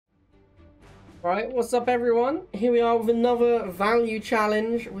Right, what's up everyone? Here we are with another value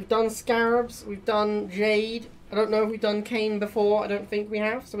challenge. We've done Scarabs, we've done Jade. I don't know if we've done Kane before, I don't think we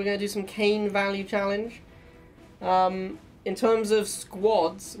have. So we're going to do some Kane value challenge. In terms of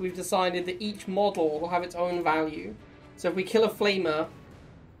squads, we've decided that each model will have its own value. So if we kill a Flamer,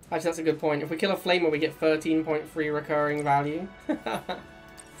 actually that's a good point. If we kill a Flamer we get 13.3 recurring value.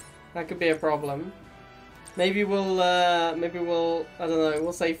 That could be a problem. Maybe we'll, I don't know,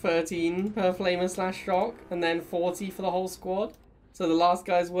 we'll say 13 per Flamer / Shock, and then 40 for the whole squad. So the last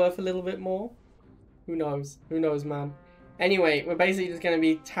guy's worth a little bit more. Who knows? Who knows, man? Anyway, we're basically just going to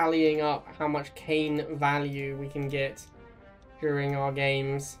be tallying up how much Kane value we can get during our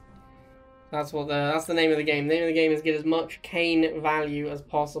games. That's the name of the game. The name of the game is get as much Kane value as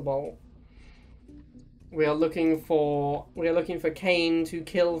possible. We are looking for Kane to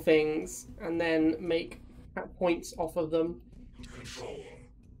kill things and then make points off of them.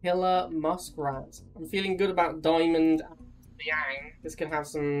 Killer Muskrat. I'm feeling good about Diamond and Yang. This could have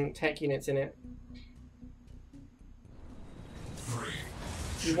some tech units in it.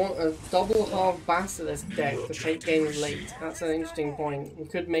 You want a double half Basilisk deck to take games late. That's an interesting point. You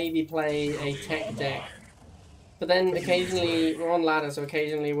could maybe play a tech deck. But then occasionally, we're on ladder, so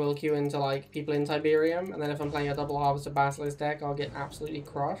occasionally we'll queue into like people in Tiberium, and then if I'm playing a double harvester Basilisk deck, I'll get absolutely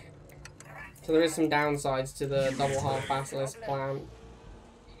crushed. So there is some downsides to the double half Basilisk plan.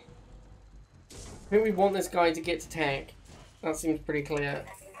 I think we want this guy to get to tech. That seems pretty clear.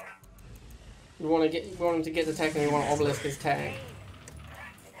 We want him to get to tech, and we want Obelisk as tech.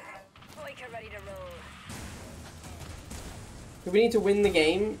 We need to win the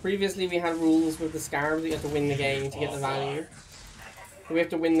game. Previously we had rules with the Scarabs that you have to win the game to get the value. We have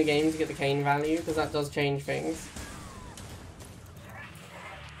to win the game to get the Kane value, because that does change things.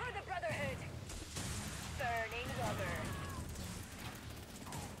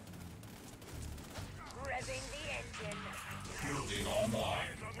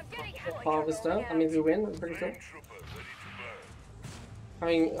 Harvester, that means we win, I'm pretty sure. I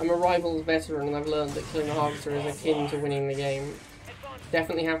mean, I'm a Rivals veteran and I've learned that killing the Harvester is akin to winning the game.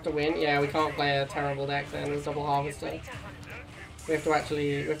 Definitely have to win. Yeah, we can't play a terrible deck then with double Harvester. We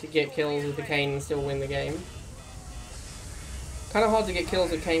have to get kills with the Kane and still win the game. Kind of hard to get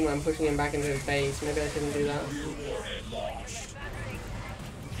kills with Kane when I'm pushing him back into his base. Maybe I shouldn't do that.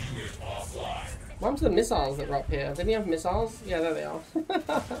 What happened to the missiles that were up here? Didn't he have missiles? Yeah, there they are.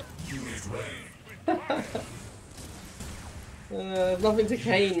 There's nothing to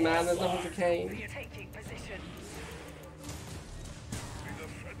Kane, man. There's nothing to Kane.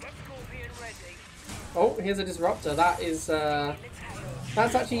 Oh, here's a disruptor. That is,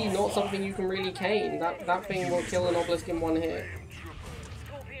 that's actually not something you can really Kane. That thing will kill an obelisk in one hit.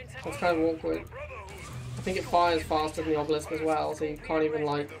 That's kind of awkward. I think it fires faster than the obelisk as well, so you can't even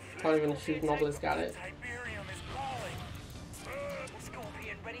shoot an obelisk at it.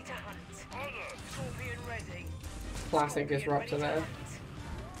 Classic disruptor there.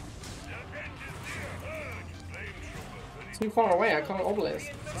 Too far away, I can't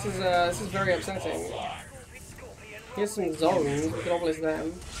obelisk. This is very upsetting. Here's some zones, we can obelisk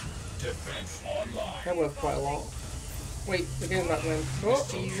them. They're worth quite a lot. Wait, the game's about to win. Oh,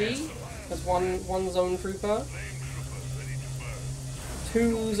 easy. That's one zone trooper.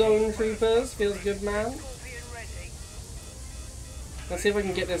 2 zone troopers, feels good, man. Let's see if I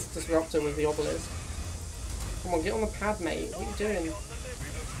can get this disruptor with the obelisk. Come on, get on the pad, mate. What are you doing?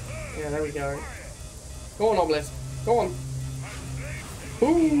 Yeah, there we go. Go on, obelisk. Go on.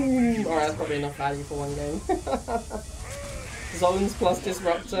 Boom! Alright, that's probably enough value for one game. Zones plus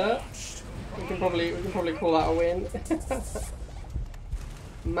disruptor. We can probably call that a win.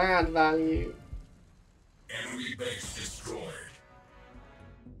 Mad value. Enemy base destroyed.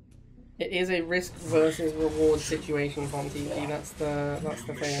 It is a risk versus reward situation, Ponti. That's the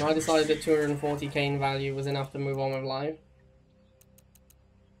thing. And I decided that 240 Kane value was enough to move on with life.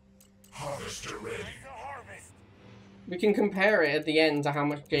 Harvester ready. We can compare it at the end to how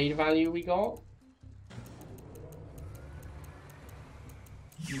much Jade value we got.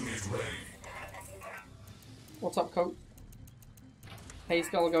 Unit ready. What's up, Coach? Hey,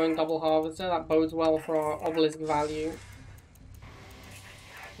 Skull going double harvester. That bodes well for our obelisk value.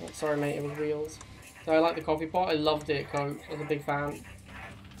 Oh, sorry, mate, it was wheels. So I like the coffee pot. I loved it, Coach. I was a big fan.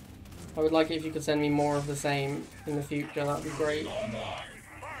 I would like it if you could send me more of the same in the future. That'd be great.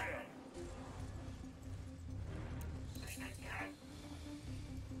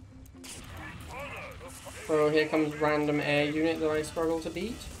 So here comes random air unit that I struggle to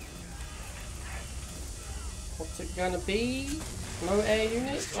beat. What's it gonna be? No air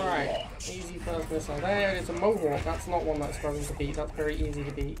unit? Alright. Easy first missile. There, it's a Mohawk. That's not one that I struggle to beat. That's very easy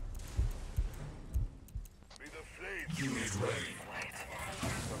to beat.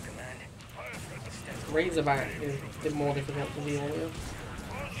 Razorback is a bit more difficult to deal with.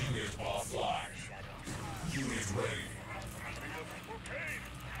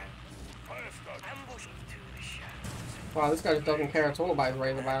 Wow, this guy just doesn't care at all about his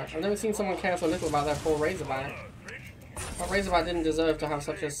Razorback. I've never seen someone care so little about their poor Razorback. That Razorback didn't deserve to have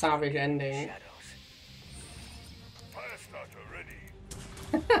such a savage ending.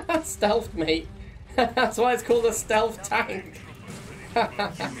 Stealth, mate. That's why it's called a stealth tank.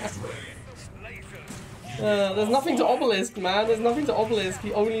 There's nothing to Obelisk, man. There's nothing to Obelisk.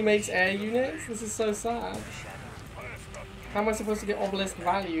 He only makes air units. This is so sad. How am I supposed to get Obelisk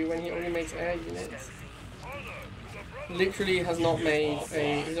value when he only makes air units? Literally has not made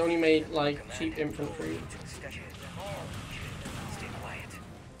a... He's only made, like, cheap infantry.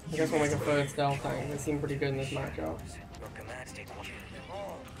 I guess we'll make a third stealth tank. They seem pretty good in this matchup.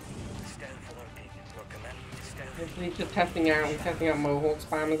 He's just testing out Mohawk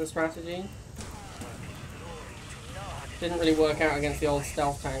spam as a strategy. Didn't really work out against the old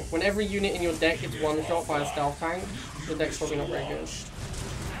stealth tank. When every unit in your deck gets one shot by a stealth tank, the deck's probably not very good.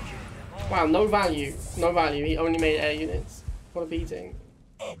 Wow, no value. No value. He only made air units. What a beating.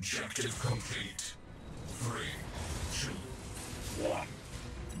 Objective complete. 3, 2, 1.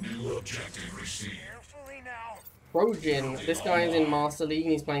 New objective received. Rojin. This guy is in Master League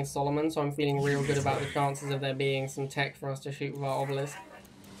and he's playing Solomon, so I'm feeling real good about the chances of there being some tech for us to shoot with our Obelisk.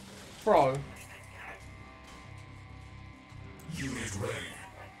 Pro. Unit ready.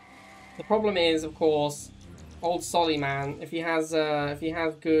 The problem is, of course, old Solly man. If he has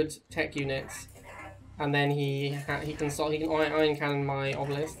good tech units, and then he can iron cannon my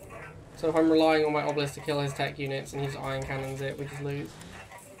Obelisk. So if I'm relying on my Obelisk to kill his tech units and he just iron cannons it, we just lose.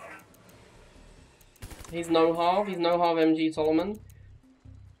 He's no half MG Solomon.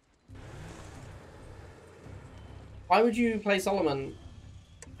 Why would you play Solomon?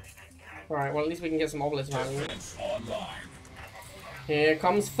 Alright, well at least we can get some Obelisk value. Here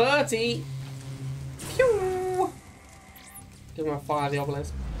comes 30! Pew! Give him a fire, the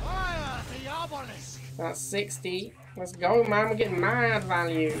Obelisk. That's 60. Let's go, man, we're getting mad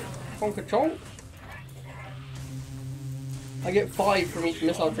value. Conker chonk. I get 5 from each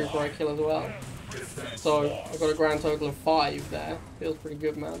missile trooper I kill as well. So, I've got a grand total of 5 there. Feels pretty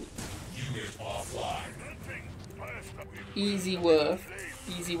good, man. Easy worth.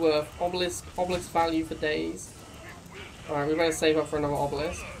 Easy worth. Obelisk value for days. Alright, we better save up for another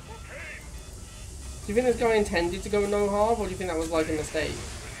Obelisk. Do you think this guy intended to go no half, or do you think that was like a mistake?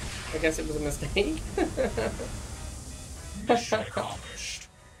 I guess it was a mistake.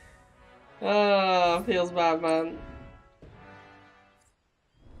 Ah, feels bad, man.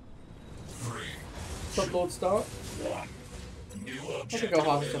 Top Lord start. I could go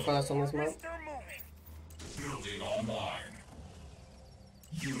harvester first on this map. Building online.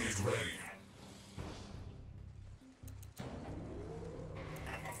 Unit ready.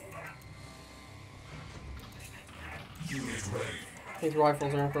 Unit ready. These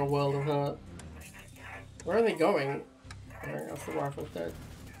rifles are in for a world of hurt. Where are they going? Alright, that's the rifle's dead.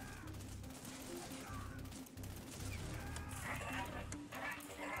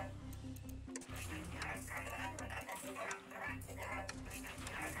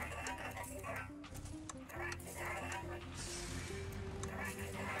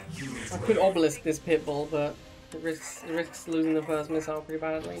 I could obelisk this pitbull, but it risks losing the first missile pretty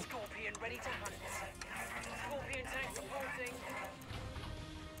badly.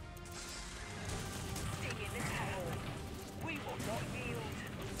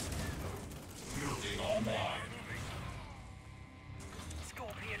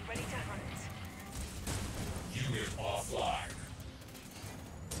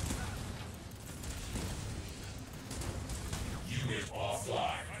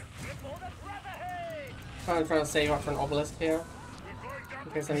 I'm trying to save up for an obelisk here,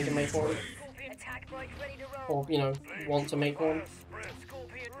 in case I need to make one. Or, you know, want to make one.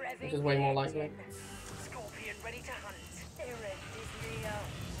 Which is way more likely.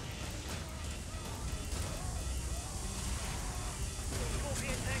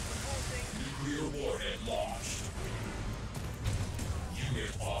 Nuclear warhead launched.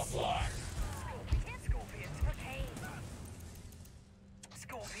 Unit offline.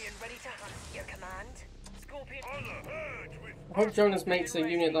 Scorpion ready to hunt. Your command. I hope Jonas makes a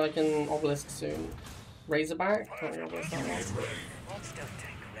unit that I can obelisk soon. Razorback? Can't really obelisk that one.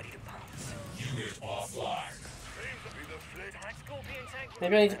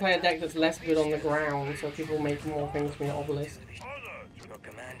 Maybe I need to play a deck that's less good on the ground so people make more things from the obelisk.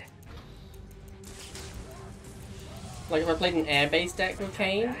 Like if I played an air-based deck with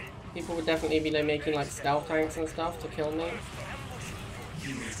Kane, People would definitely be like making like stealth tanks and stuff to kill me.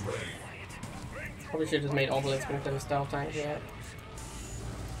 Unit ready. Probably should have just made obelisk instead of stealth tank here.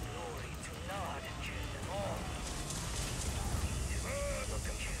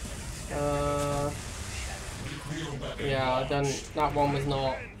 Yeah, I done. That one was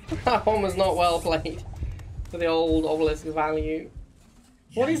not. That one was not well played for the old obelisk value.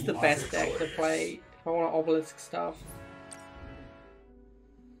 What is the best deck to play if I want obelisk stuff?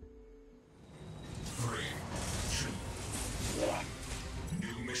 3, 2, 1.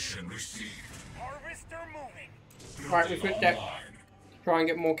 New mission received. Harvester moving. Right, we switch deck. Try and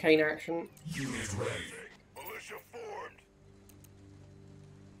get more Kane action. Unit ready. Militia formed.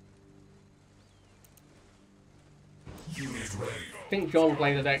 Unit ready. I think John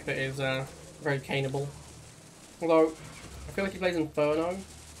plays a deck that is very Kaneable. Although, I feel like he plays Inferno.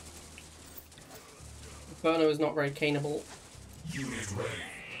 Inferno is not very Kaneable. Unit ready.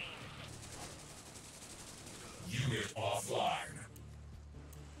 Unit offline.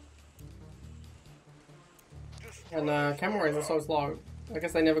 And camera rays are so slow. I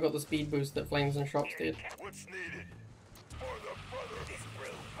guess they never got the speed boost that Flames and Shocks did. What's needed? For the brother. This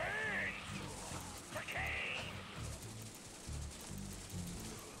brew burns. For Kane.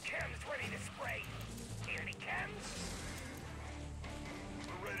 Cam's ready to spray. Here he comes.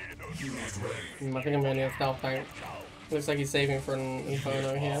 We're ready to go. Unit ready. I think I'm only a stealth tank. Looks like he's saving for an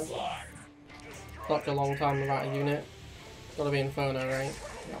Inferno here. Offline. Such a long time without a unit. Gotta be Inferno, right?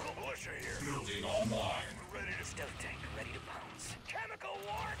 Militia here. Building online. Ready to stealth tank, ready to pounce. Chemical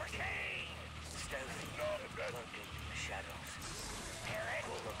war for Kane. Stealth. Locked in the shadows. Alright,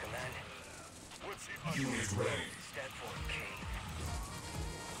 will command. What's the Unit ready. Stand for Kane.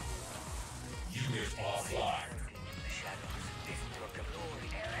 Unit offline. The shadows. This book of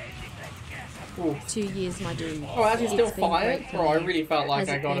glory. Alright, let's gas up. Ooh. 2 years, my dude. Oh, actually still It's been fired? great Bro, I for you. really felt like Has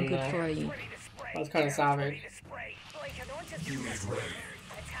I it got been him good there. for you? Ready to spray. That was kind of savage. Ready to spray. Boyka, don't just Unit ready.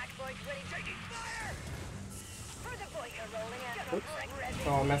 attack boys ready. Taking fire. For the Boyka rolling out. Oops. Oh,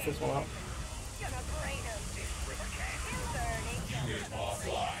 I messed this one up. Gonna brain him. Burning. Unit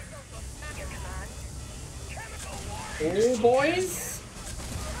offline. Your command. Chemical war. Oh, boys!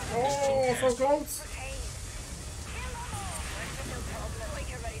 Oh, so close! Kane. No problem.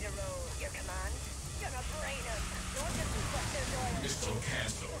 Boyka ready to roll. Your command. Gonna brain him. Don't just reflect their doyle. Missile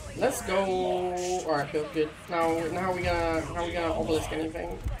cancel. Let's go. Alright, feels good. Now how are we gonna obelisk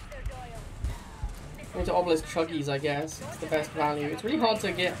anything? We need to obelisk chuggies, I guess. It's the best value. It's really hard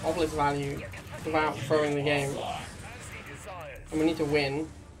to get obelisk value without throwing the game. And we need to win.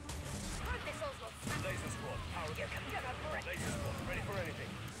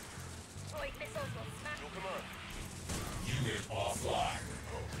 Unit offline.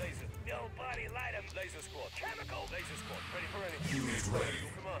 Nobody light him. Laser squad. Chemical. Laser squad. Ready for anything. Unit ready.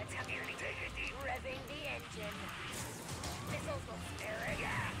 Come on. Take it deep. Revving the engine. Missiles will spare it.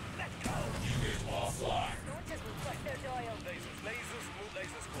 Yeah. Let's go. Unit offline. Don't just reflect their doyle. Lasers. Move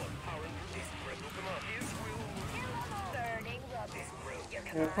laser squad. Powering this breath. Come on. His will. Burning rubber. Your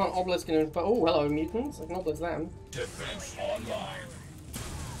I can't obelisk in but oh, hello mutants. I can obelisk them. Defense online.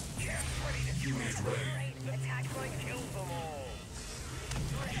 Unit ready. attack point. Kill them all.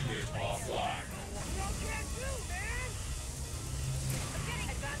 Unit offline. No can do, man. I'm getting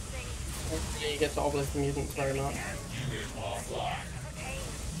advancing. Hopefully you get to obelisk the mutants very much. Unit offline.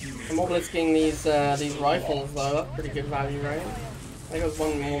 I'm obelisking these rifles though, that's pretty good value, right? I think there's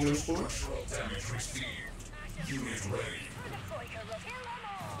one more mutant. Structural damage received. Unit ready. For the Boyka roll. Kill them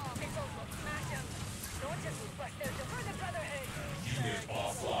all. Missiles will smash them. Don't just reflect their doyle. For the Brotherhood. Unit I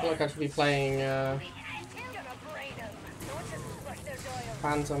offline. feel like I should be playing Gonna brain them. Don't just reflect their doyle.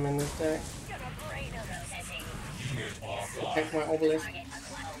 Phantom in this deck. Gonna brain them. Unit offline. Check my obelisk.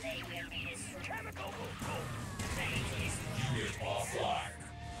 Chemical will go. Unit offline.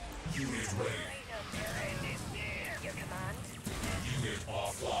 Unit ready. Your command. Unit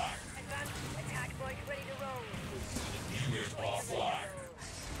offline. Advance. Attack boys ready to roll. Unit offline.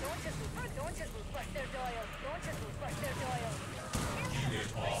 Don't just reflect their doyle. Don't just reflect their doyle. Unit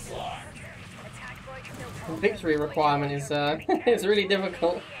offline. Attack boys no The problem. victory requirement is it's really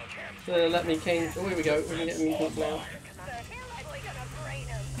difficult to let me Kane. Oh, here we go. We can get mutants now.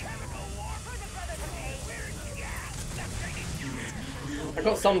 I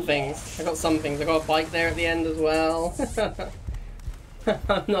got some things. I got a bike there at the end as well.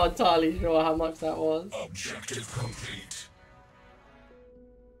 I'm not entirely sure how much that was. Objective complete.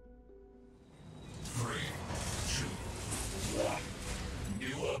 3, 2, 1.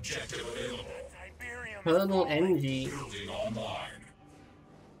 New objective available. Colonel NG. Building online.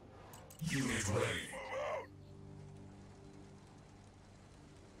 Unit ready.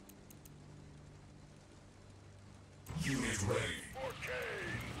 Unit ready. For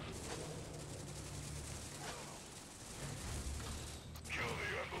Kane. Kill the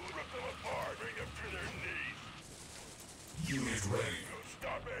unbelievers. Rip them apart. Bring them to their knees. Unit ready. No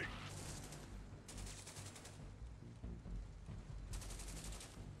stopping.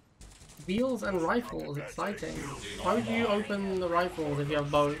 Wheels and rifles, exciting. Why would you open the rifles if you have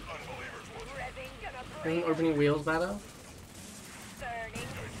both? Isn't opening wheels better?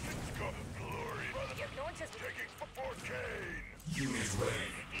 Unit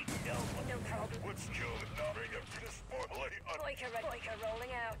ready. What's killed? Bring them to the sport.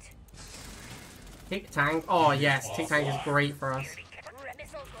 Rolling out. Tick tank. Oh yes, tick tank is great for us.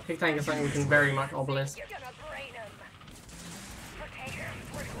 Tick tank is something we can very much obelisk. You're gonna brain him.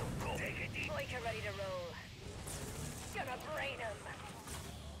 Like you're ready to roll. Gonna brain him.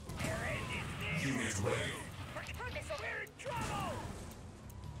 Unit ready. We're in trouble.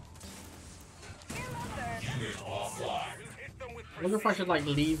 Unit offline. Hit them with I wonder if I should like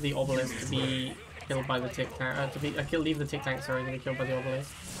leave the obelisk to be killed by the tick tank. Leave the tick tank, sorry, to be killed by the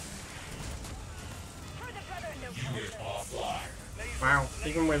obelisk. Unit offline. Wow,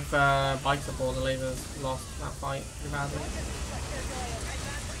 even with bike support, the lasers lost that fight pretty badly.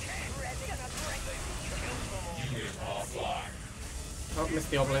 Unit offline. Oh, missed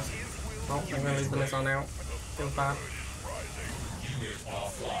the obelisk. Oh, I'm gonna lose the missile now. Feels bad. Unit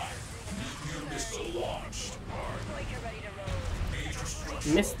offline. Nuclear missile launched. Like you're ready to roll. Major structure.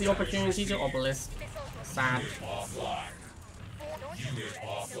 Missed the opportunity to obelisk. Sad. Offline. Unit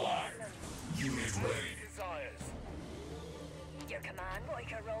offline. Unit ready. desires. Your command, like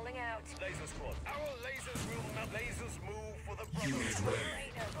you're rolling out. Laser squad. Our lasers will not. Lasers move for the Unit brotherhood. ready.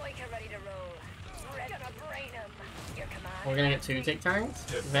 Brain him, like you're ready to roll. Gonna brain him. Your command. We're gonna get 2 tick tanks.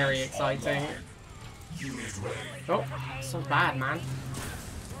 Very exciting. Unit ready. Oh, so bad, man.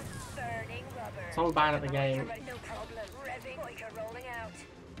 Burning rubber. So bad at the game. No problem. Revving, like you're rolling out.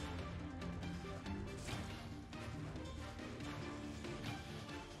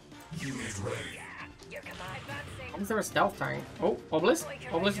 Unit ready. Your command advancing. Is there a stealth tank? Oh, obelisk?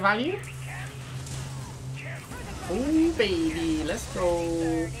 Obelisk value? Oh, baby, let's go. Burning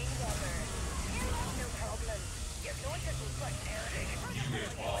rubber. No problem. Your notice will put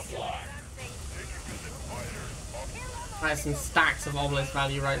Unit offline. That's some stacks of obelisk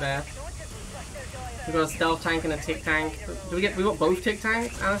value right there. We got a stealth tank and a tick tank. We got both tick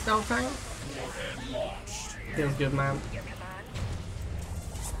tanks and a stealth tank? Feels good, man.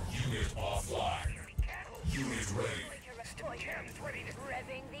 Unit offline. Unit ready.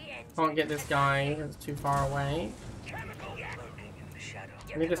 revving the engine. Can't get this guy, it's too far away.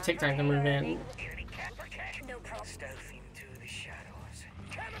 I need this tick tank to move in. No problem. Stealth into the shadows.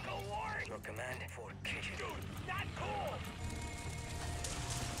 Chemical war. Your command for kitchen. Not cool.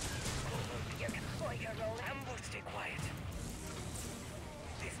 Like you're rolling. Ambush. Stay quiet.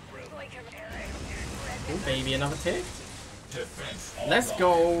 This broke. Like you're Oh, baby, another tick. Defense. Let's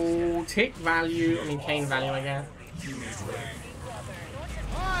go. Tick value, I mean Kane value, I guess. Unit ready.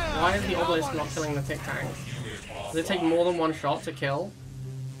 Why is the obelisk not killing the tick tank? Does it take more than one shot to kill?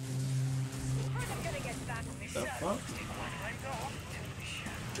 The fuck?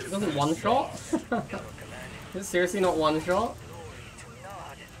 It doesn't one shot? Is it seriously not one shot?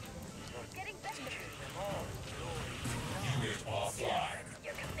 getting better. Unit offline.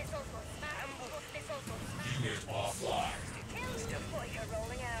 Your missiles will smash. Missiles will smash. Unit offline. Like you're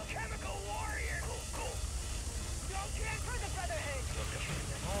rolling out. Chemical warrior. Cool. Don't get for the brotherhood.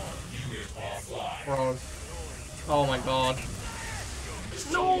 Unit offline. Bro. Oh my god.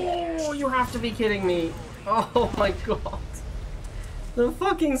 No! You have to be kidding me. Oh my god. The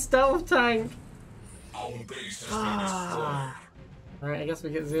fucking stealth tank. Our base has been destroyed. Alright, I guess we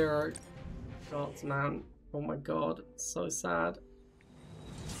get 0 shots, man. Oh my god. So sad.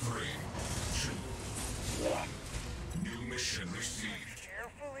 3, 2, 1. New mission received.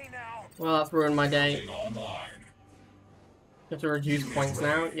 Carefully now. Well, that's ruined my day. Online. You have to reduce points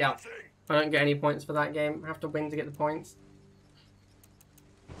now. Yeah. I don't get any points for that game. I have to win to get the points.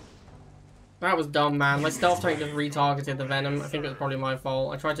 That was dumb, man. My stealth tank just retargeted the venom. I think it was probably my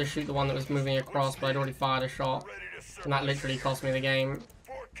fault. I tried to shoot the one that was moving across, but I'd already fired a shot. And that literally cost me the game.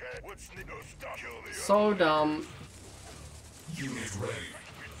 So dumb. Unit ready.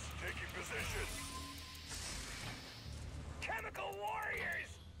 Taking position. Chemical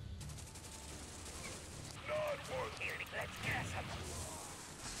warriors. Not for let's gas them.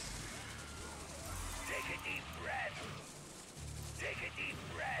 Take a deep breath. Take a deep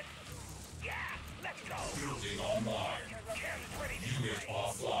breath. Yeah, let's go. Building online. Cam's ready to Unit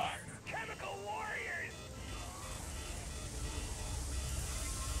offline. Chemical warriors.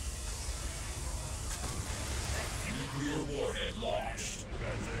 Nuclear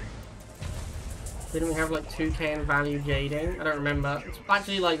Didn't we have like 2k in value jading? I don't remember. It's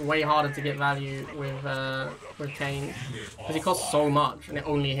actually like way harder to get value with Kane because he costs so much and it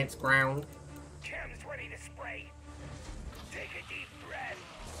only hits ground. Chem's ready to spray. Take a deep breath.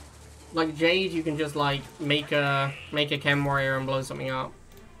 Like Jade, you can just like make a chem warrior and blow something up.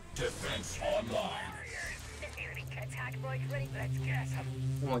 Defense online. Attack bike ready. Let's gas him.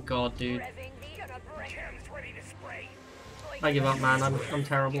 Oh my god, dude! Revving the gonna break. Chem's ready to spray. I give up, man. I'm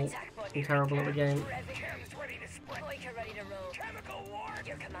terrible. I'm terrible at the game. Revving. Chem's ready to spray. Biker ready to roll. Chemical war.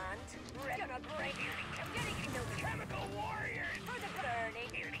 Your command. Gonna break. Getting no Chemical warriors. for the burning.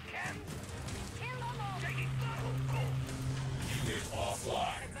 Here he comes. Kill them all. Taking go. Unit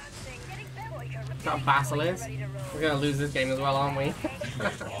offline. Advancing. Getting biker. Got Basilisk. Ready to roll. We're gonna lose this game as well, aren't we? Unit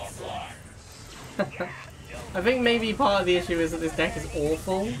offline. I think maybe part of the issue is that this deck is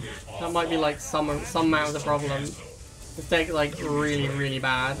awful. That might be like some amount of the problem. This deck is like really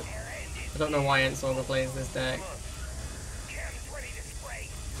bad. I don't know why Ensorga plays this deck. Chem's ready to spray.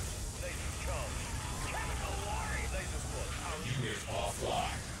 Chemical warriors. Unit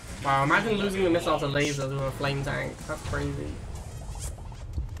offline. Wow, imagine losing the missile to lasers with a flame tank. That's crazy.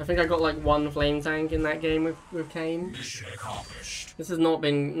 I think I got like one flame tank in that game with Kane. Mission accomplished. This has not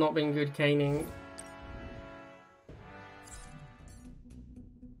been good caning.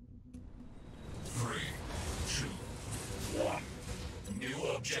 3, 2, 1.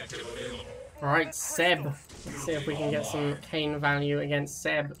 New objective available. Alright, Seb. Let's see if we can get some Kane value against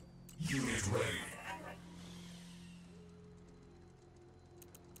Seb. Unit ready.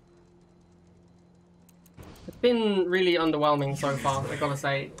 It's been really underwhelming so far, I gotta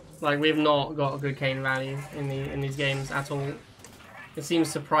say. Like, we've not got a good Kane value in these games at all. It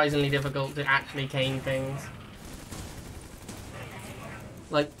seems surprisingly difficult to actually Kane things.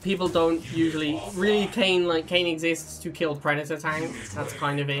 Like, people don't usually really Kane, like, Kane exists to kill Predator tank. That's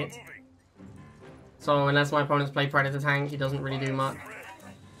kind of it. So, unless my opponents play Predator tank, he doesn't really do much.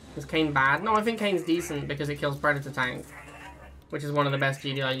 Is Kane bad? No, I think Kane's decent because it kills Predator tank, which is one of the best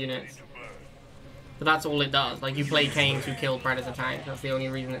GDI units. But that's all it does. Like, you play Kane to kill Predator tank. That's the only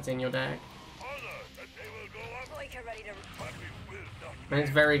reason it's in your deck. Biker ready to. And it's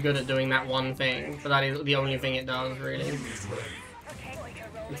very good at doing that one thing, but that is the only thing it does, really.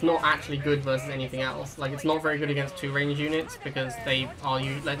 It's not actually good versus anything else. Like, it's not very good against 2-range units because they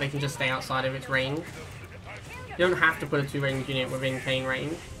can just stay outside of its range. You don't have to put a 2-range unit within Kane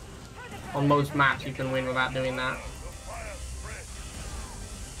range. On most maps, you can win without doing that.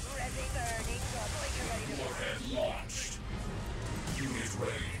 Warhead launched. Unit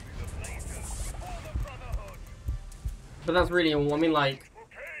ready. But that's really all. I mean, like,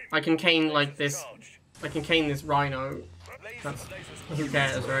 I can Kane like this. I can Kane this Rhino. That's, who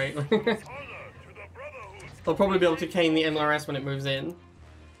cares, right? I'll probably be able to Kane the MLRS when it moves in.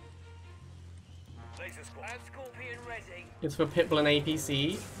 It's for Pitbull and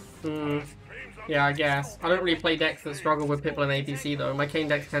APC. Yeah, I guess. I don't really play decks that struggle with Pitbull and APC though. My Kane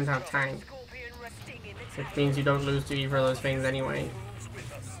decks tend to have tank, which means you don't lose to either of those things anyway.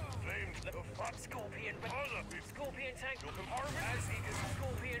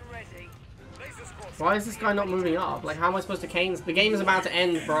 Why is this guy not moving up? Like, how am I supposed to Kane? The game is about to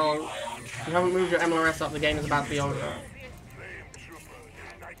end, bro. You haven't moved your MLRS up, the game is about to be over.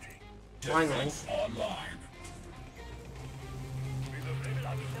 Finally.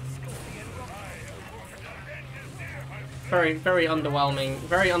 Very underwhelming.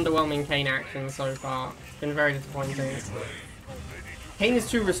 Very underwhelming Kane action so far. It's been very disappointing. Kane is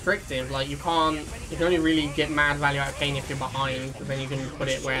too restrictive. Like, you can only really get mad value out of Kane if you're behind, because then you can put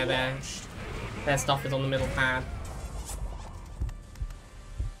it where their stuff is on the middle pad.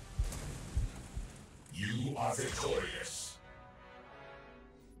 You are victorious.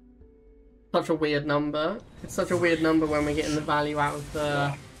 Such a weird number. It's such a weird number when we're getting the value out of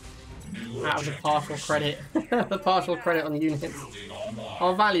the partial credit. The partial credit on units.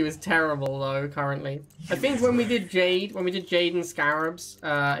 Our value is terrible though currently. I think when we did Jade and Scarabs,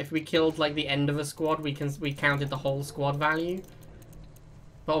 if we killed like the end of a squad, we counted the whole squad value.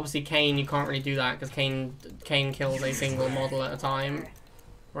 But obviously Kane, you can't really do that because Kane kills a single model at a time,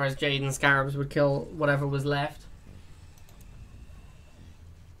 whereas Jade and Scarabs would kill whatever was left.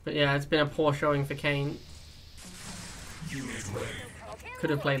 But yeah, it's been a poor showing for Kane. Could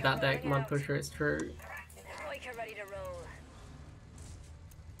have played that deck, Mud Pusher, it's true. Biker ready to roll.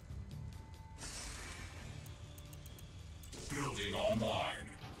 Building online.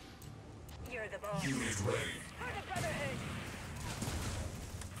 You're the boss. Unit ready. For the Brotherhood.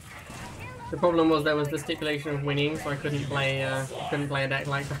 The problem was there was the stipulation of winning, so I couldn't play a deck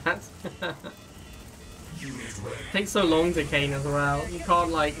like that. It takes so long to Kane as well. You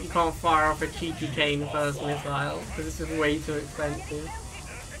can't fire off a cheeky Kane first missile because it's just way too expensive.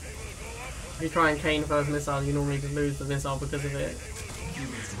 If you try and Kane first missile, you normally just lose the missile because of it.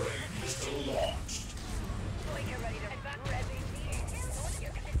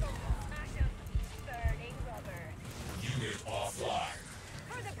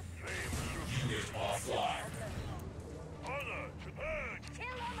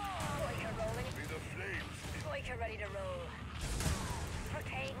 Ready to roll.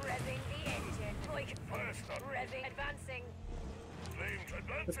 Okay, revving the engine. Revving, advancing.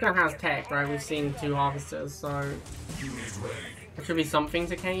 This guy has tech, right? We've seen 2 harvesters, so there should be something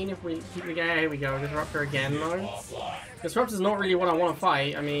to Kane if we keep the guy. Here we go. Disruptor again, though. Disruptor's not really what I want to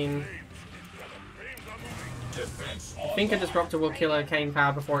fight. I mean, I think a Disruptor will kill a Kane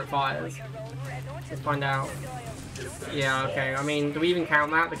power before it fires. Let's find out. Yeah, okay. I mean, do we even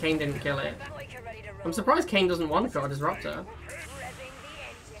count that? The Kane didn't kill it. I'm surprised Kane doesn't one-shot a Disruptor.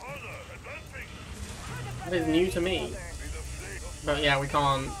 That is new to me. But yeah, we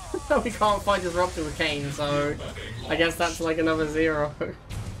can't. We can't fight Disruptor with Kane, so I guess that's like another 0.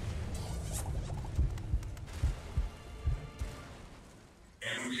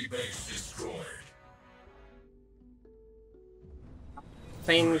 Enemy base destroyed.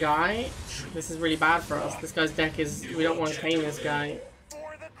 Same guy. This is really bad for us. This guy's deck is... We don't want to Kane this guy.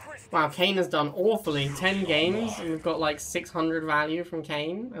 Wow, Kane has done awfully. 10 games, and we've got like 600 value from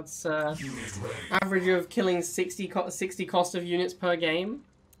Kane. That's average of killing 60 cost of units per game.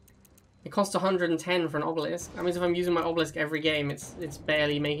 It costs 110 for an obelisk. That means if I'm using my obelisk every game, it's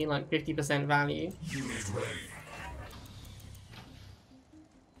barely making like 50% value.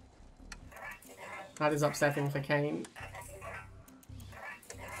 That is upsetting for Kane.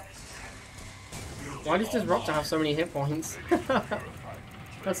 Why does Disruptor have so many hit points?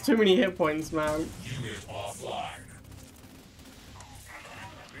 That's too many hit points, man. Unit offline.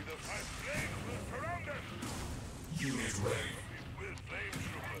 Unit ready.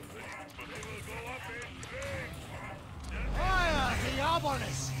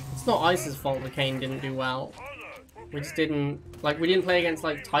 It's not Ice's fault that Kane didn't do well. We just didn't... Like, we didn't play against,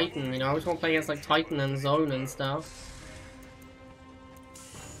 like, Titan, you know? We just want to play against, like, Titan and Zone and stuff.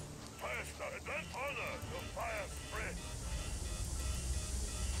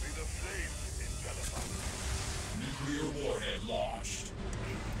 Warhead launched.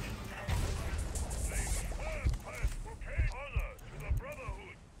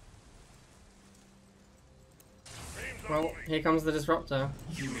 Well, here comes the Disruptor.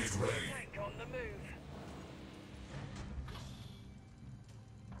 Unit ready. On the move.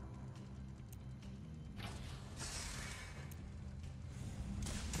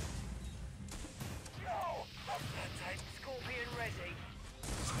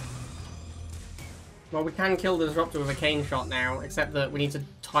 Well, we can kill the Disruptor with a Kane shot now, except that we need to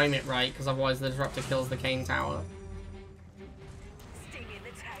time it right, because otherwise the Disruptor kills the Kane tower. Sting in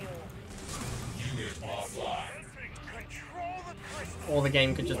the tail. Unit offline. Control the crystal. Or the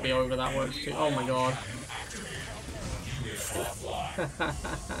game could just be over, that works too. Oh my god. Unit offline.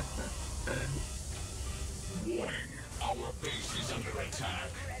 Warning. Our base is under attack.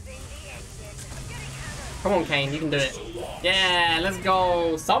 Come on, Kane, you can do it. Yeah, let's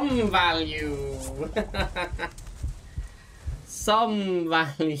go. Some value. Some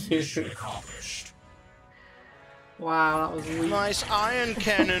value. Mission accomplished. Wow, that was weak. Nice iron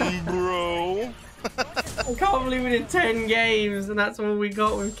cannon, bro. I can't believe we did 10 games and that's all we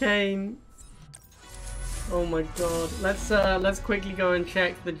got with Kane. Oh my god. Let's quickly go and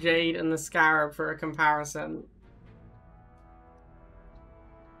check the Jade and the Scarab for a comparison.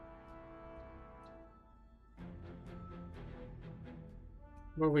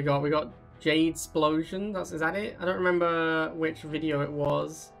 What have we got? We got Jade Explosion. Is that it? I don't remember which video it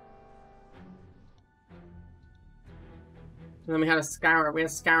was. And then we had a Scarab. We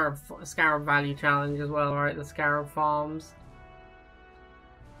had Scarab value challenge as well, right? The Scarab farms.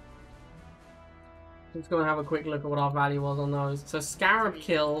 Let's go and have a quick look at what our value was on those. So Scarab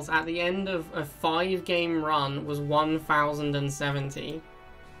kills at the end of a 5-game run was 1,070.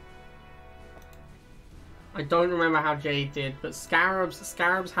 I don't remember how Jade did, but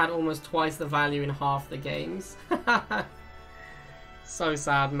Scarabs had almost twice the value in half the games. So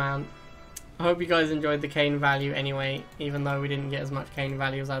sad, man. I hope you guys enjoyed the Kane value anyway, even though we didn't get as much Kane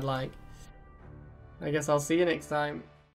value as I'd like. I guess I'll see you next time.